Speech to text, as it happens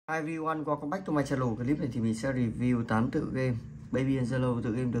Hi everyone, welcome back to my channel. Clip này thì mình sẽ review 8 tựa game Baby Angelo. Tựa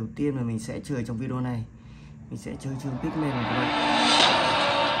game đầu tiên mà mình sẽ chơi trong video này. Mình sẽ chơi chương Pikmin này các bạn.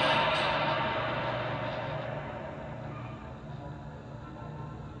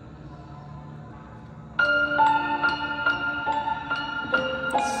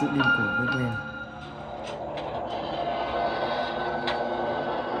 Sự điên cuồng Pikmin.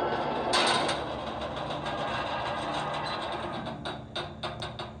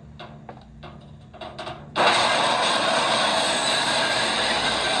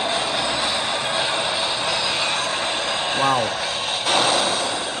 Wow.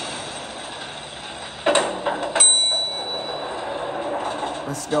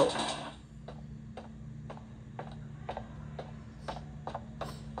 Let's go.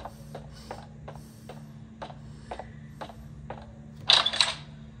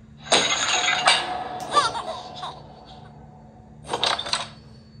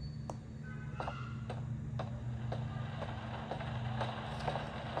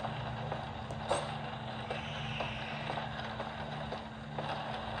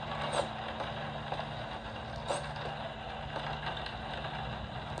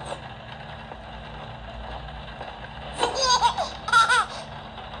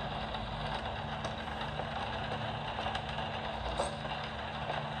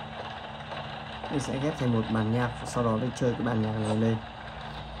 Mình sẽ ghép thành một bản nhạc, sau đó để chơi cái bản nhạc này lên.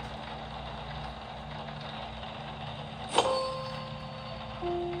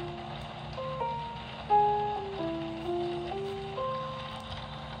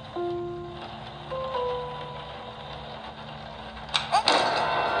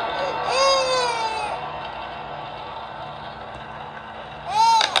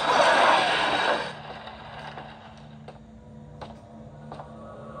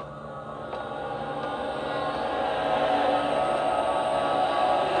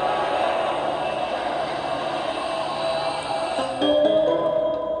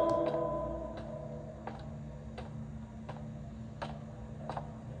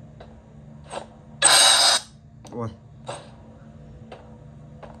 Ôi.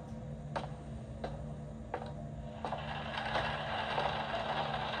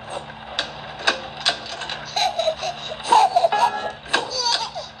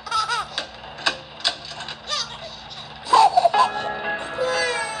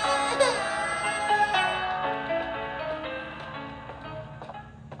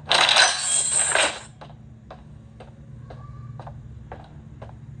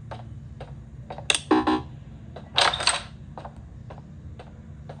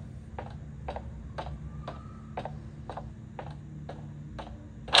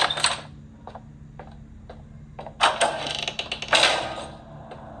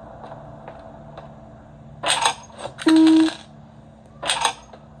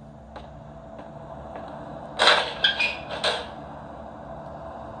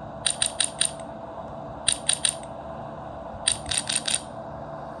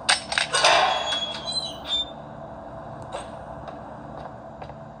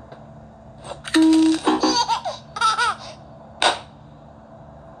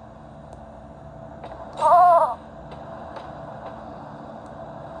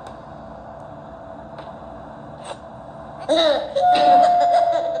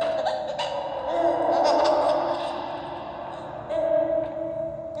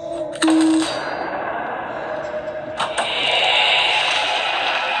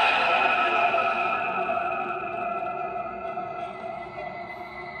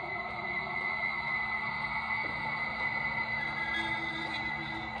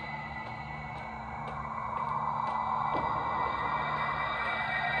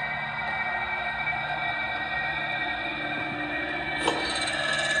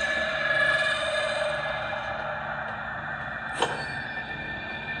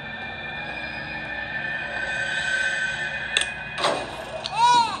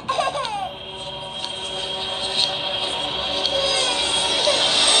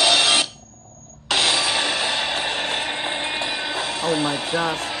 Oh my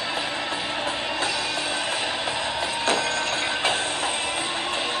gosh.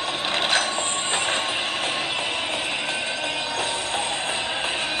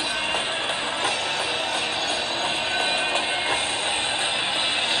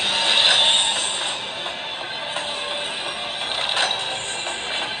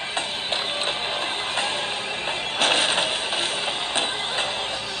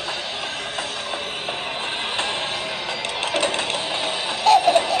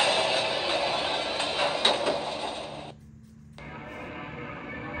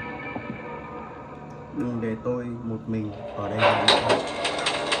 Đừng để tôi một mình ở đây nữa.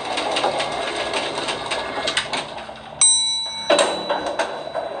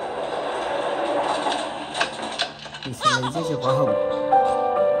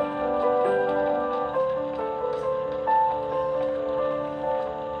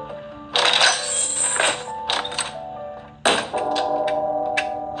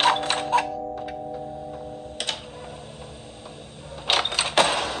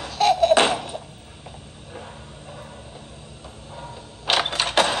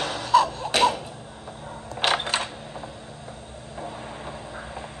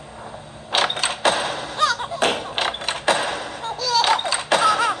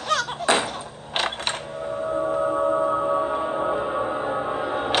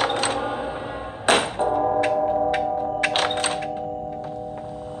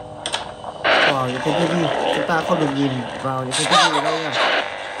 Vào những cái tivi, chúng ta không được nhìn vào những cái tivi ở đây nha.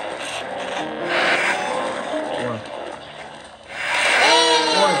 Ôi.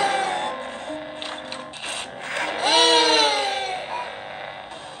 Ôi.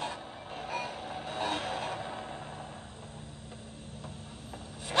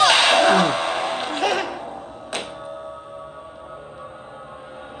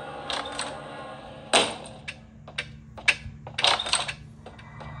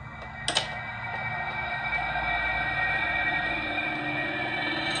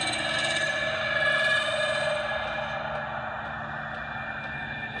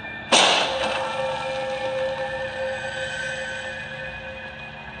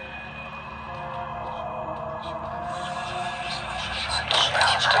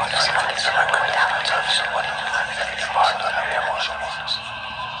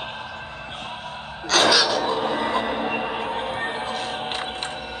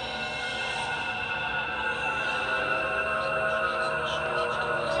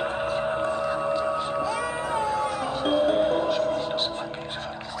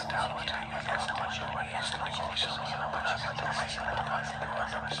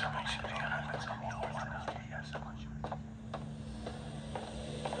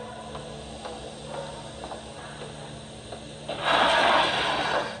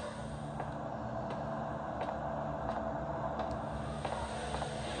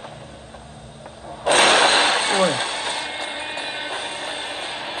 Ôi.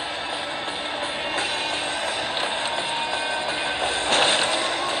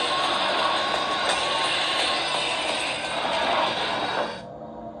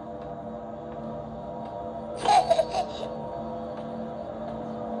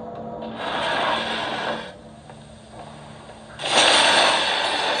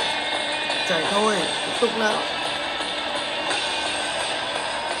 Chạy thôi, tiếp tục nào.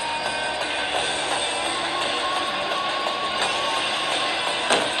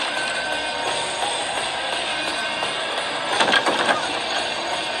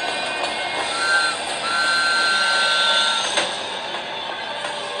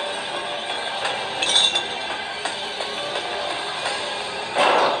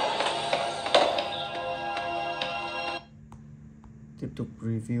 Tiếp tục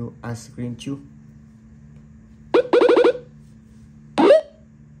review Ice Cream Chew.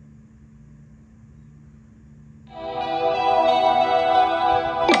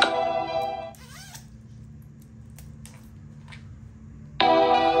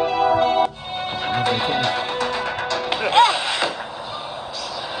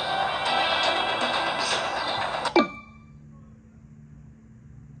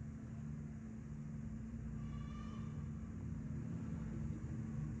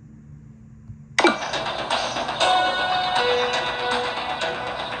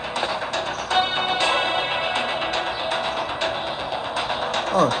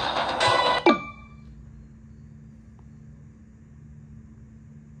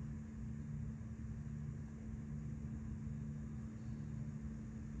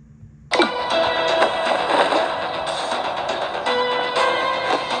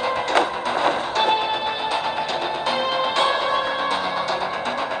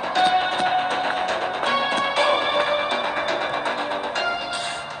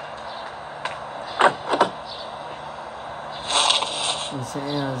 Mình sẽ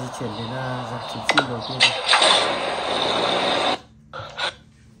di chuyển đến dạp chiếu phim đầu tiên.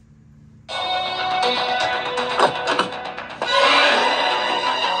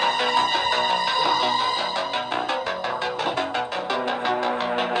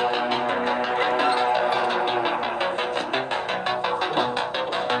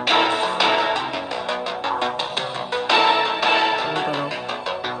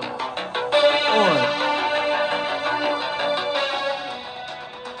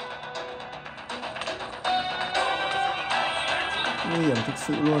 Nguy hiểm thực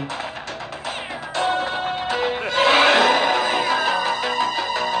sự luôn.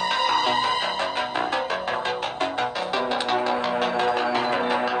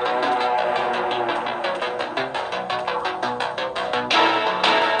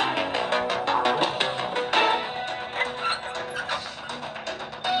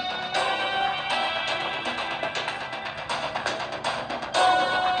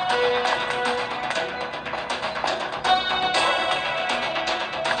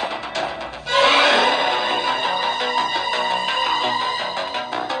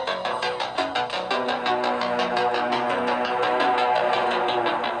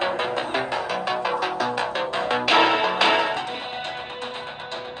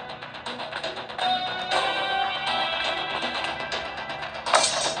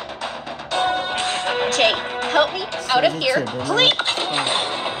 Jay, help me out of here, please.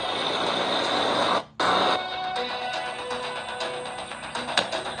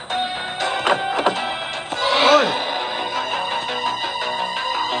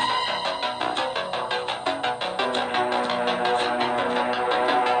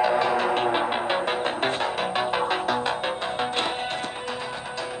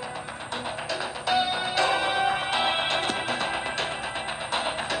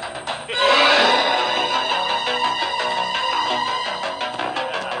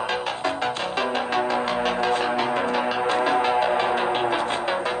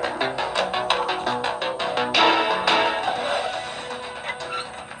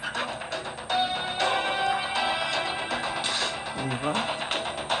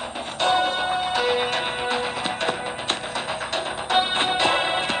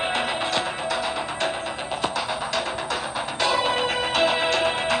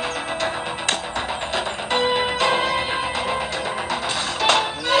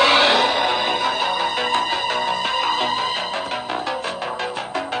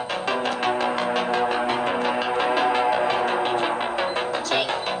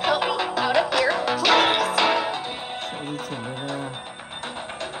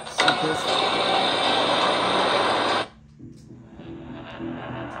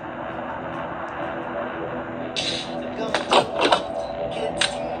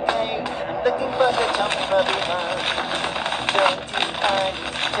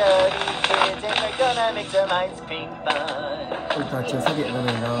 Ôi, ta chưa phát hiện ra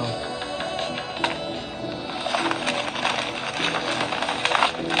mình đâu.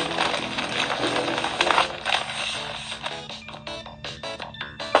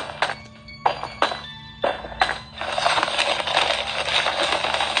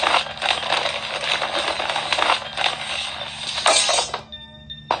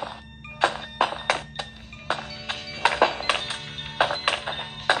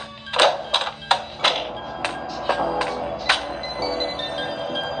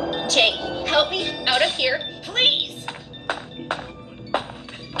 Jay, help me out of here, please.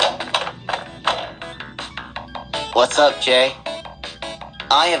 What's up, Jay?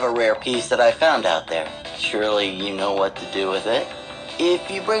 I have a rare piece that I found out there. Surely you know what to do with it.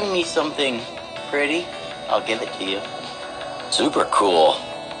 If you bring me something pretty, I'll give it to you. Super cool.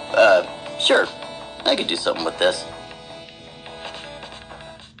 Sure. I could do something with this.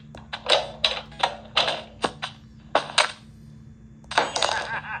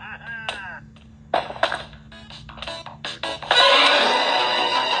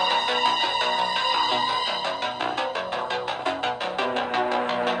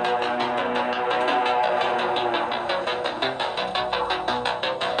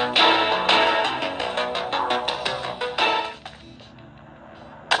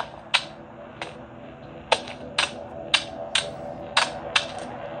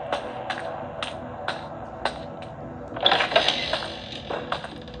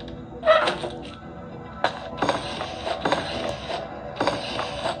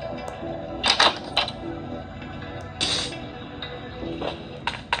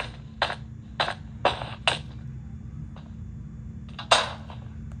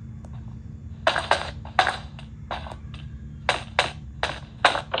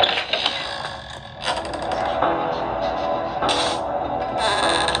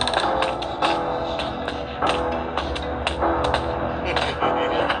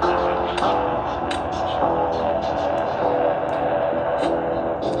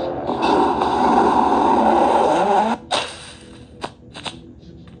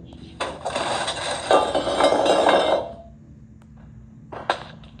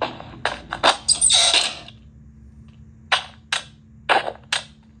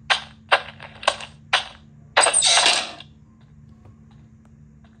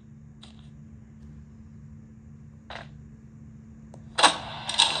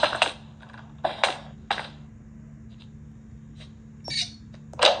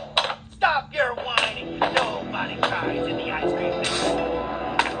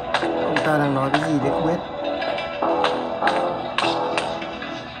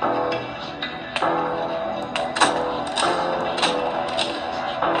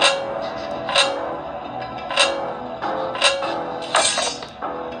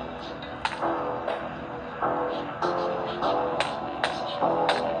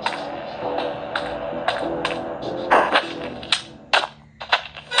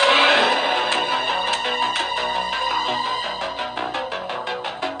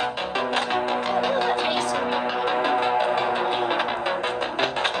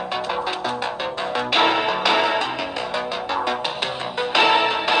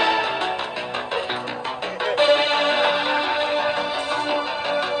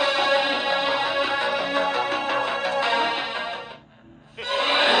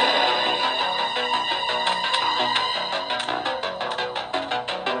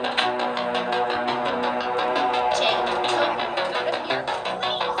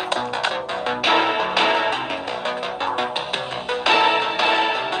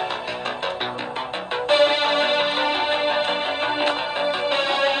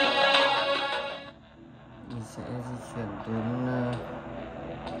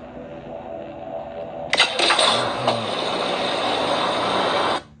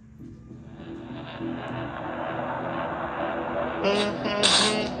 Quay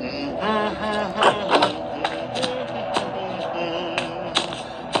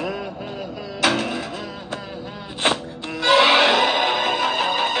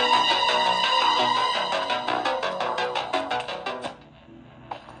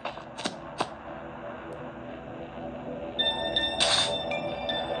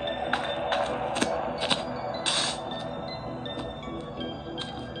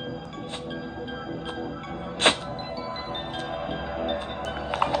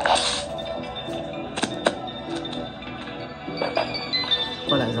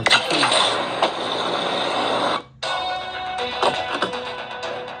lại dòng chữ.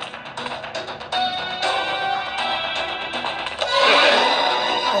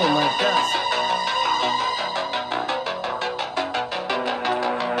 Oh my god.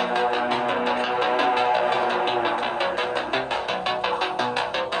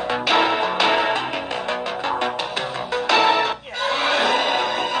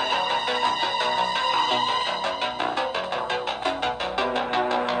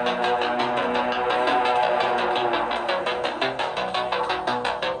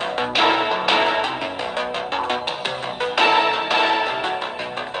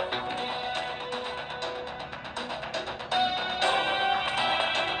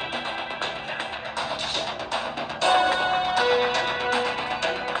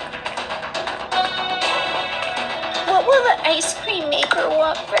 What will the ice cream maker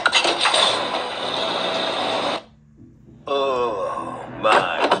want for... Oh,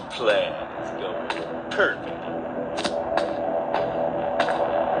 my plan is going perfect.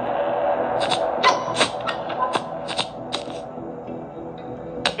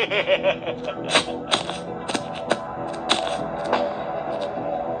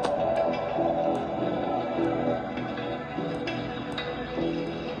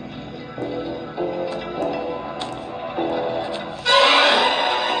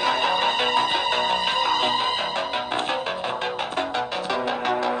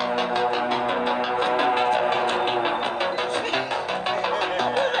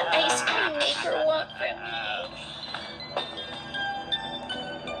 Ice cream maker want from me?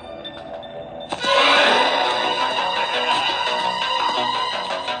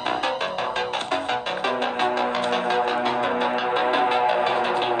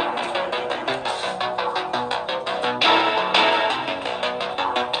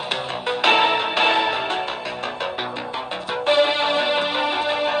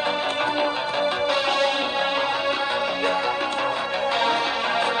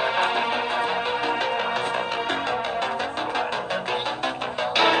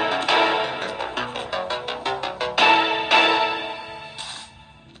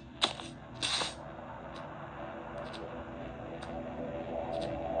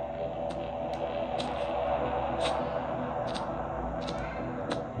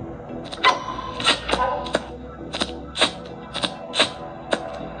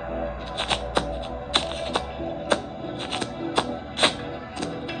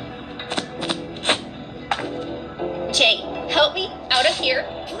 Jay, help me out of here,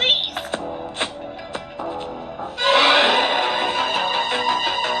 please.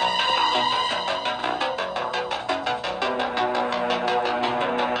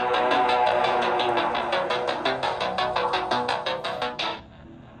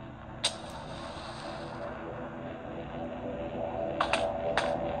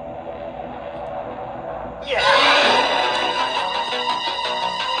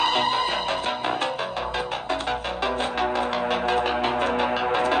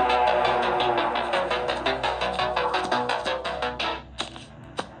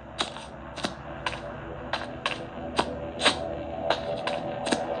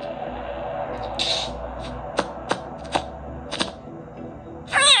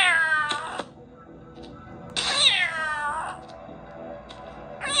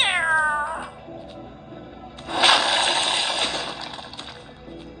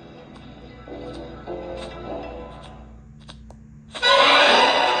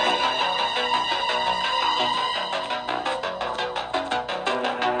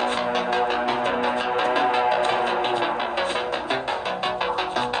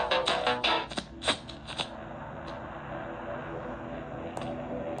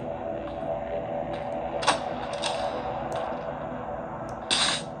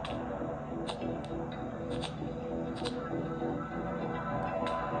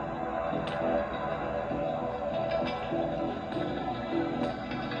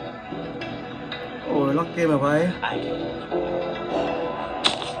 Ôi, lock game mà vậy?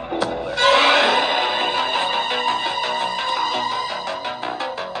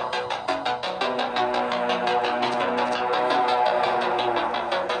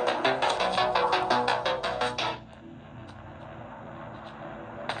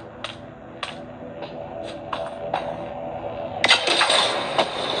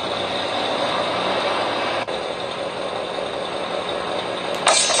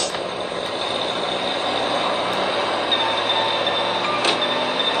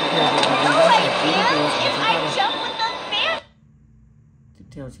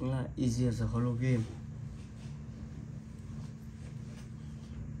 chính là Easy as a Horror Game.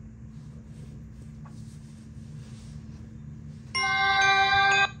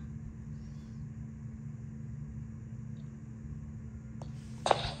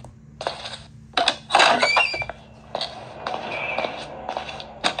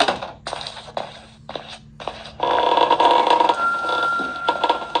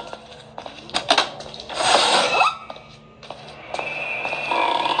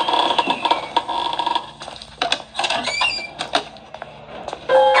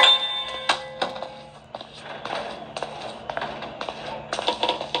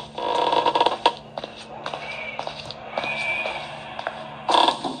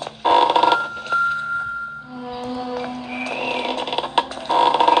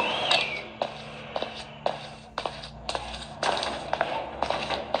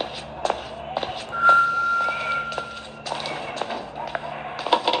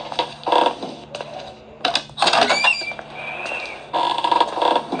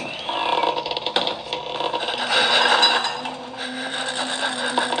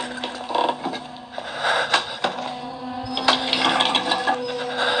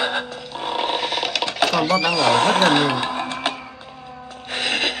 Con bot đang ở rất gần mình.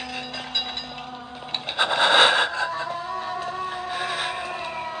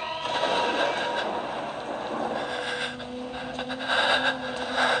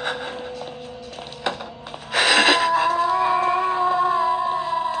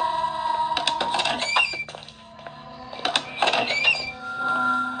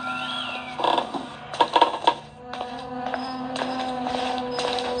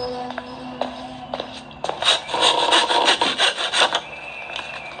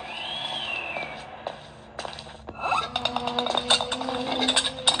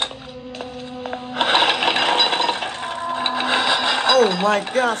 Oh my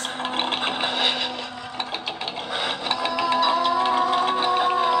gosh.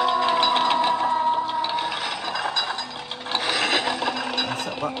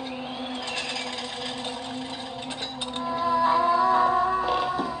 Sợ quá.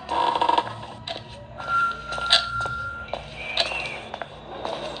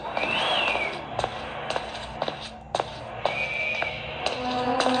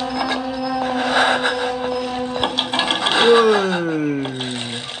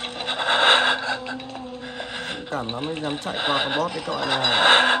 Cảm nó mới dám chạy qua con boss đấy các bạn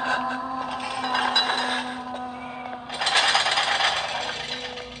này.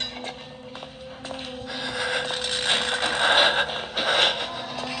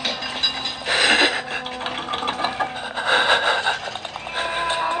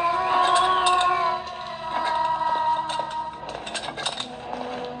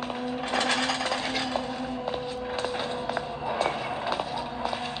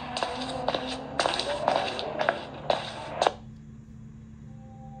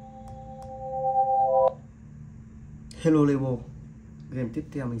 Hello Label, game tiếp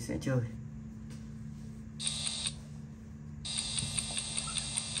theo mình sẽ chơi.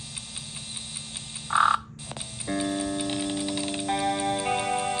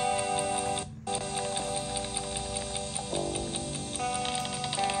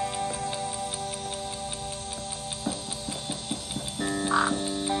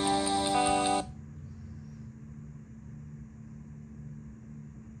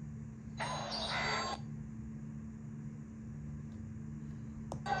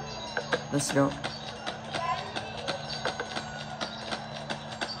 Let's go.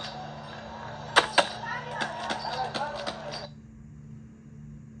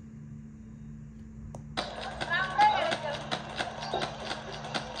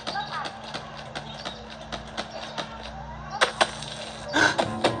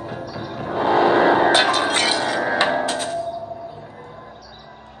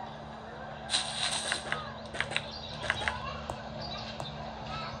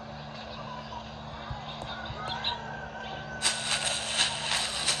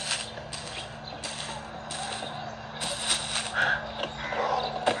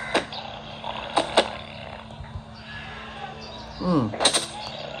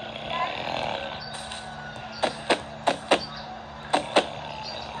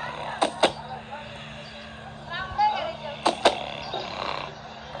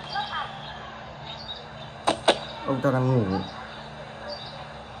 Ông ta đang ngủ.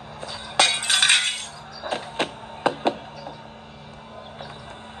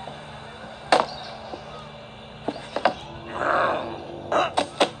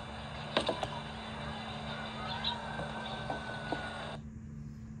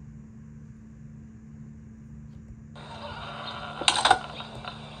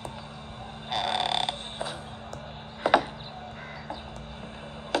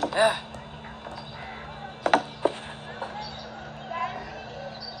 Ta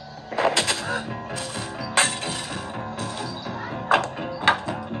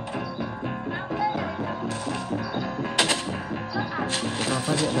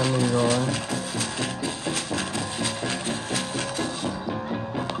phát hiện ra mình rồi.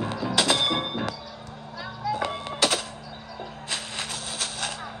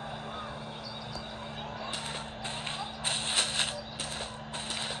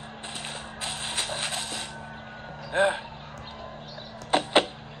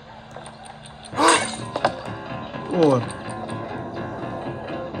 Ủa.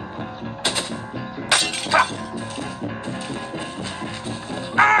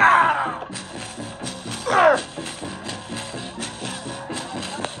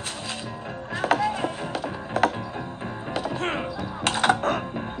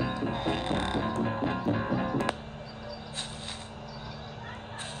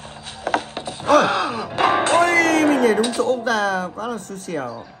 Ôi, mình nhảy đúng chỗ ông ta, quá là xui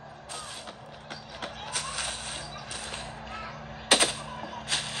xẻo.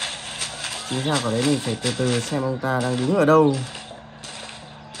 Chính ra ở đấy mình phải từ từ xem ông ta đang đứng ở đâu.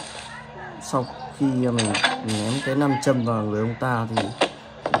 Sau khi mình ném cái nam châm vào người ông ta thì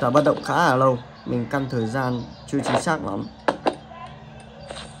ông ta bất động khá là lâu. Mình căn thời gian chưa chính xác lắm.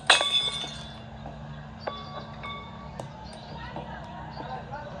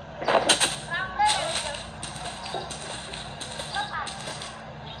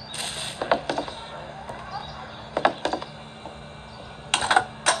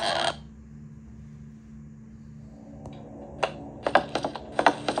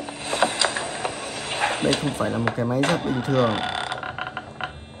 Đây không phải là một cái máy giặt bình thường.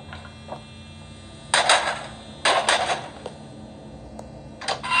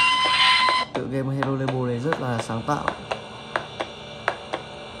 Tựa game Hero Label này rất là sáng tạo.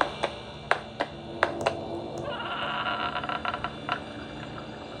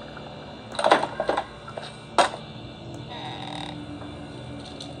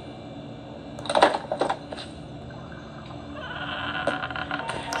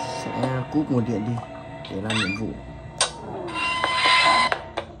 Sẽ cúp nguồn điện đi để làm nhiệm vụ.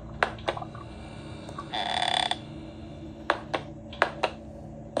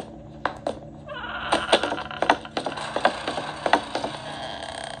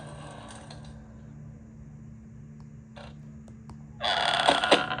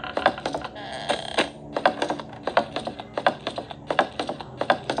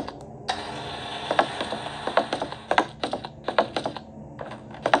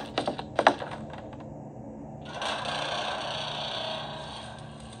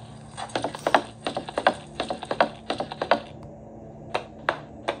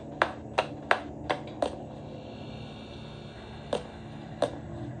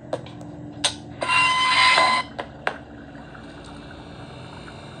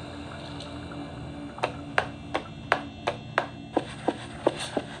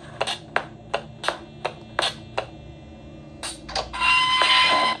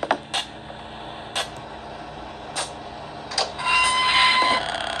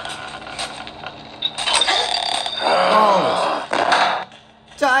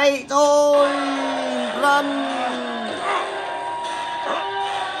 Chạy thôi, run.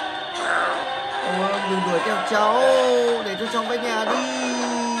 Ôi, đừng đuổi theo cháu, để cho cháu về nhà đi.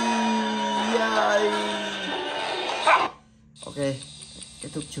 Ok, kết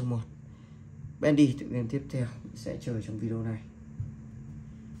thúc chương 1. Bendy tự game tiếp theo sẽ chơi trong video này.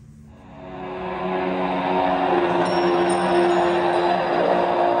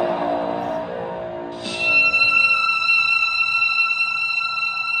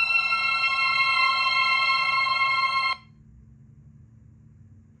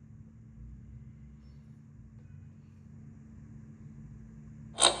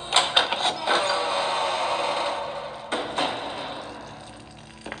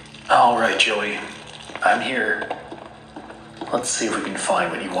 All right, Joey. I'm here. Let's see if we can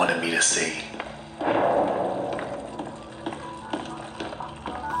find what you wanted me to see.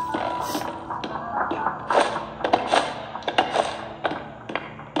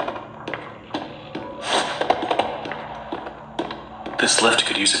 This lift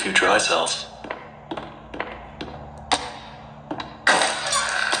could use a few dry cells.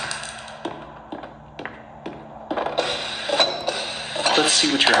 Let's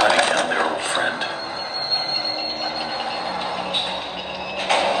see what you're hiding down there, old friend.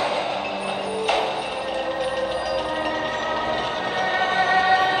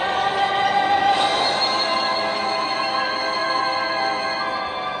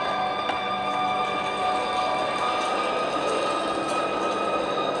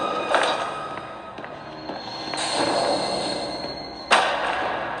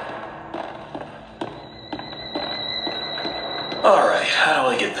 Alright, how do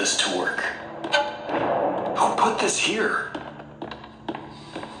I get this to work? Who put this here?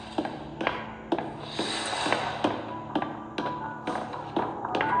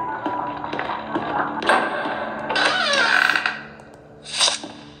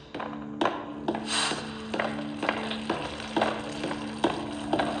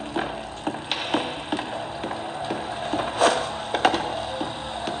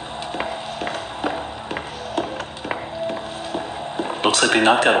 Looks like they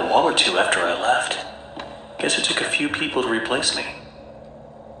knocked out a wall or two after I left. Guess it took a few people to replace me.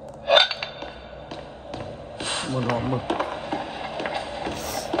 Một lọ mực.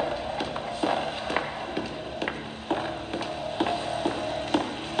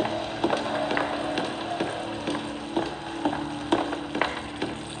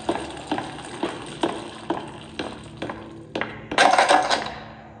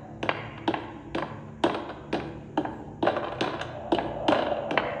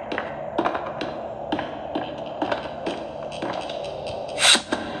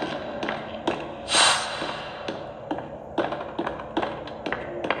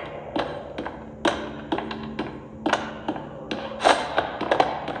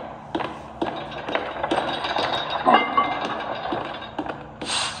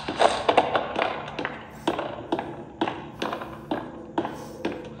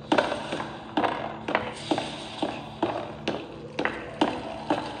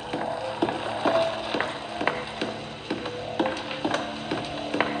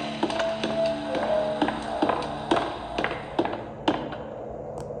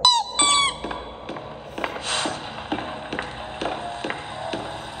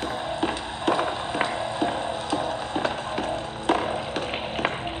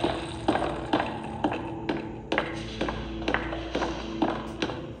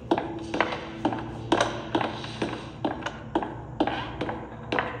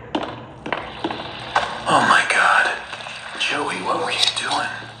 Oh my god. Joey, what were you doing?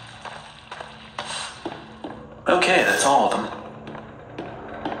 Okay, that's all of them.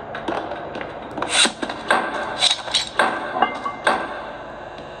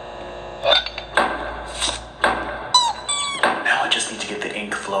 Now I just need to get the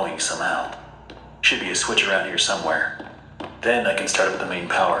ink flowing somehow. Should be a switch around here somewhere. Then I can start up the main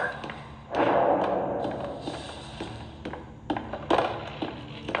power.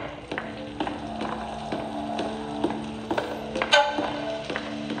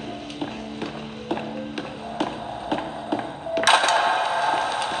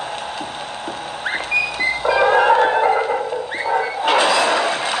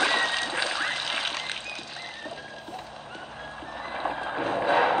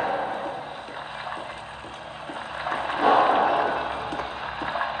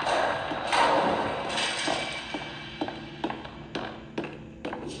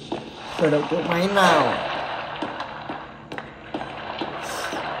 Khởi động cỗ máy nào.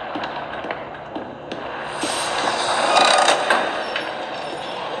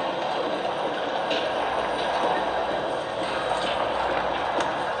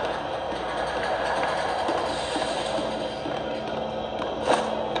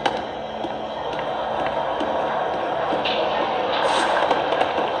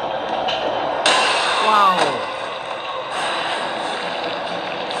 Wow.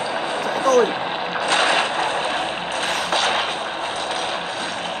 Chạy thôi.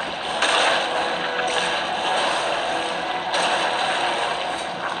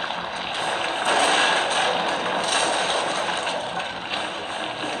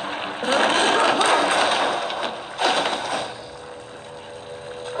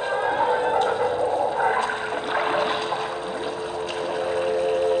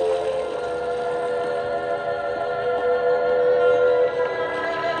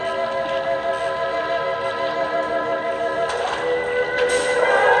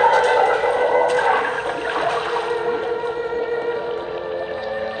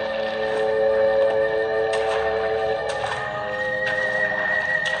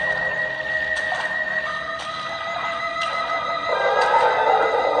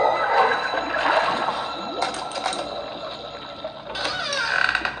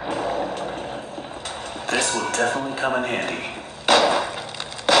 This will definitely come in handy.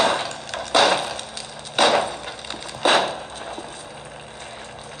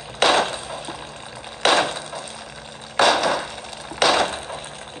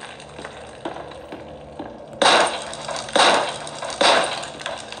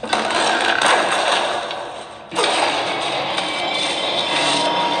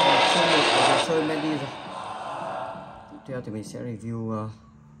 Chơi Bendy rồi. Tiếp theo thì mình sẽ review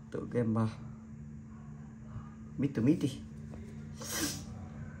tựa game Mr. Meat đi.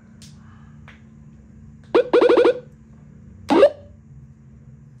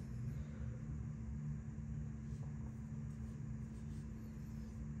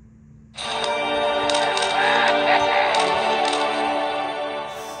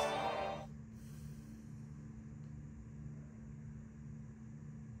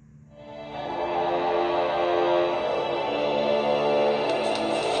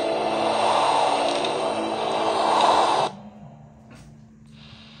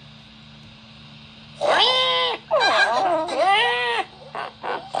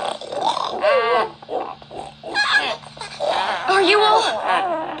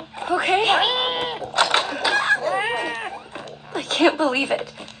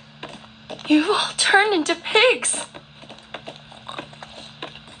 You've all turned into pigs.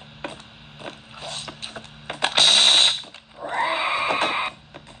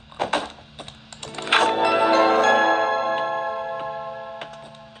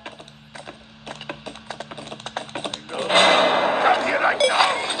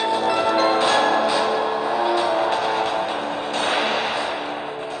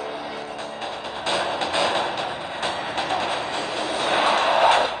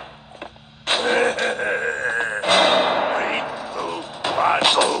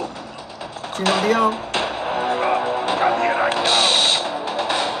 Chị làm đi không?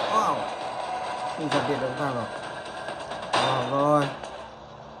 Wow, không giật điện ông ta rồi. Rồi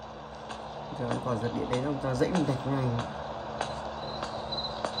giờ còn giật điện đấy ông ta dãy mình đạch này.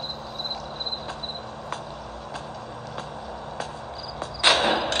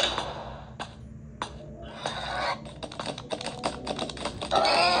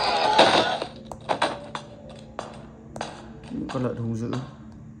 Những con lợn hung dữ.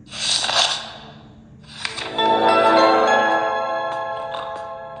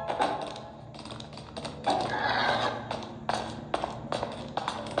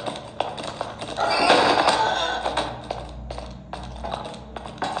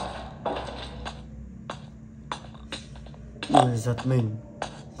 Người giật mình.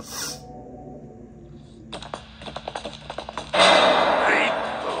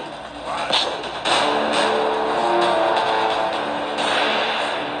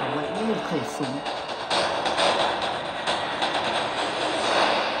 Mạnh như một khẩu súng.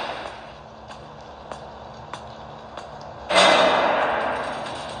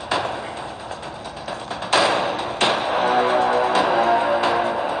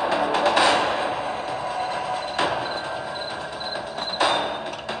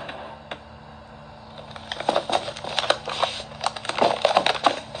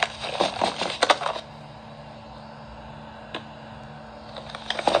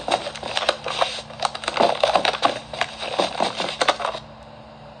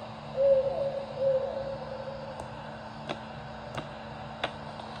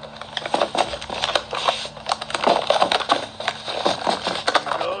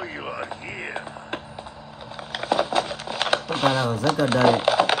 Ta đang ở rất gần đây.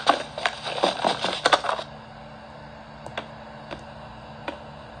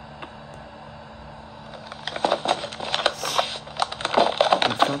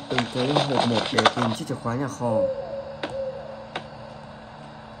 Kiểm soát từng cái hộp một để tìm chiếc chìa khóa nhà kho.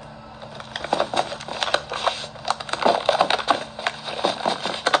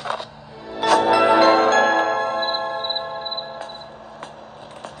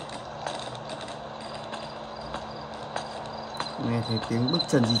 Nghe thấy tiếng bước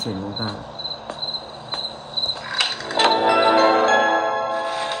chân di chuyển của ông ta.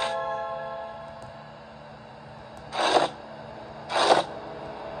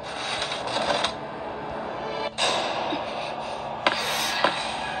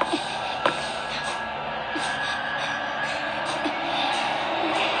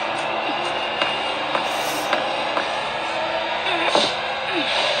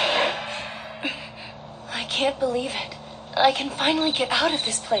 I can't believe it. I can finally get out of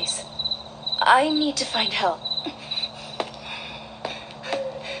this place. I need to find help.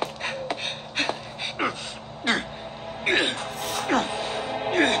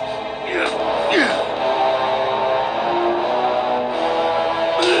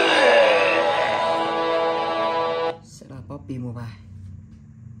 Sẽ là PoppyMobile.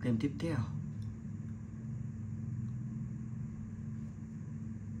 Game tiếp theo.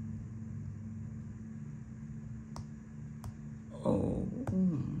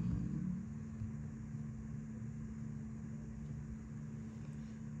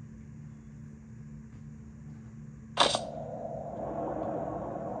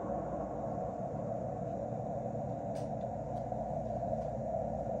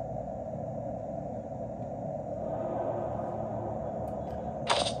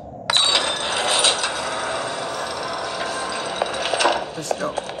 Let's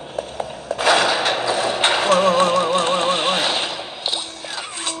go. Ôi.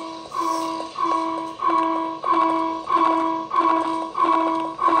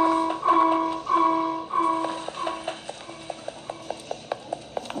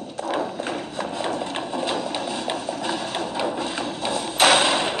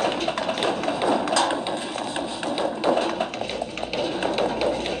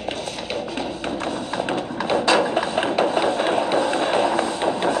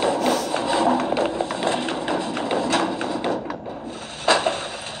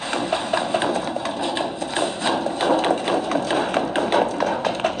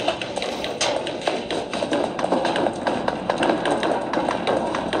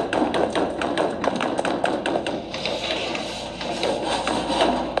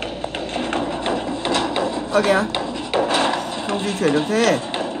 rồi kìa. Không di chuyển được thế.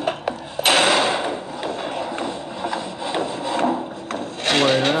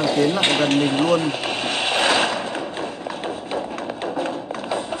 Ui, nó đang tiến lại gần mình luôn.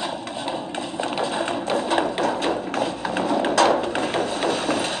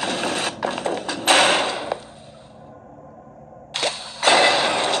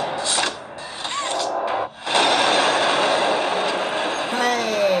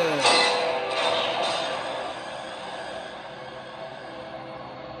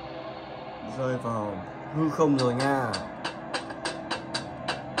 Rơi vào hư không rồi nha.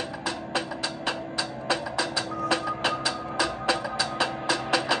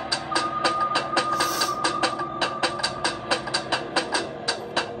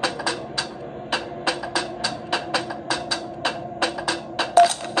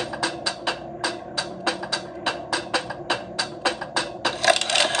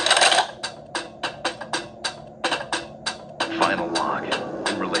 Final log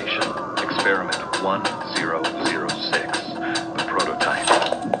in relation. Experiment 1006, the prototype.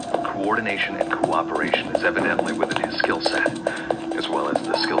 Coordination and cooperation is evidently within his skill set, as well as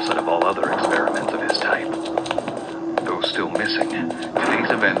the skill set of all other experiments of his type. Though still missing, today's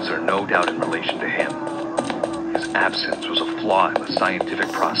events are no doubt in relation to him. His absence was a flaw in the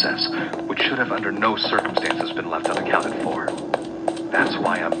scientific process, which should have under no circumstances been left unaccounted for. That's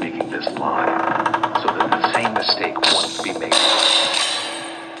why I'm making this log, so that the same mistake won't be made.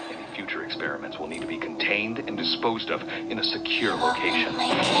 Any future experiments will need to be contained and disposed of in a secure location.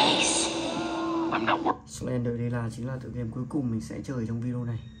 I'm not worried. Slendrina chính là tựa game cuối cùng mình sẽ chơi trong video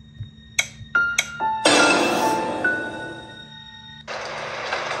này.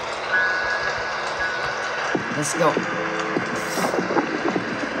 Let's go.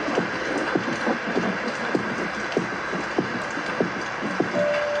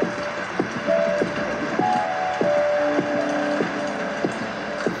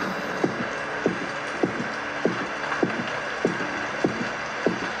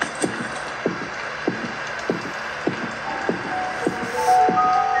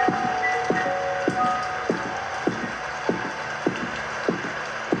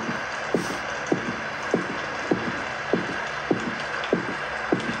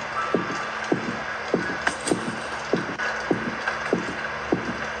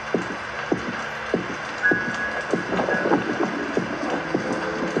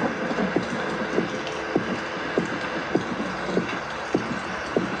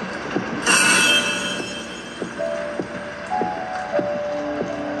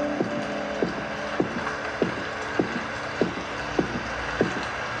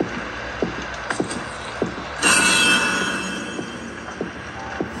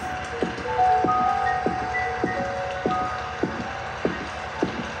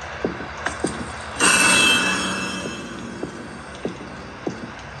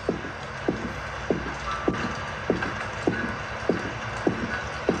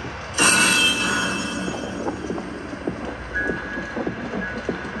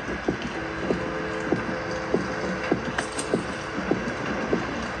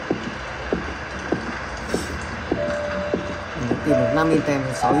 Tìm được 5 item,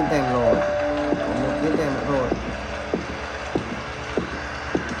 6 item rồi, còn 1 item nữa rồi.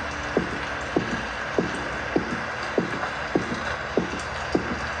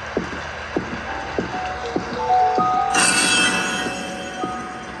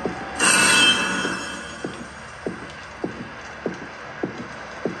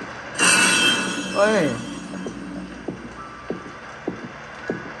 Ôi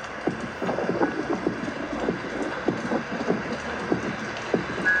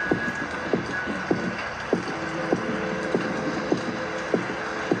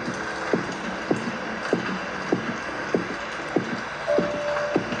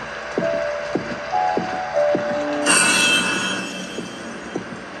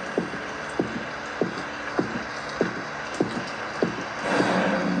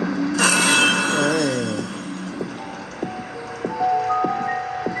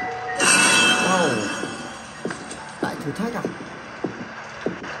thử thách à?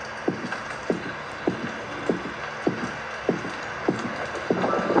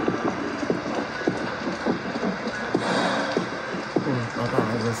 Có cả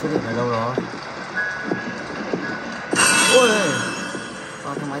người xuất hiện ở đâu đó. Ôi,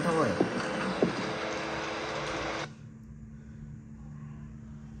 vào thang máy thôi.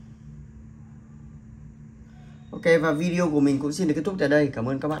 Ok, và video của mình cũng xin được kết thúc tại đây. Cảm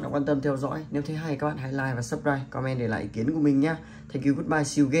ơn các bạn đã quan tâm theo dõi. Nếu thấy hay các bạn hãy like và subscribe, comment để lại ý kiến của mình nhé. Thank you, goodbye,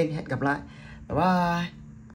 see you again. Hẹn gặp lại. Bye bye.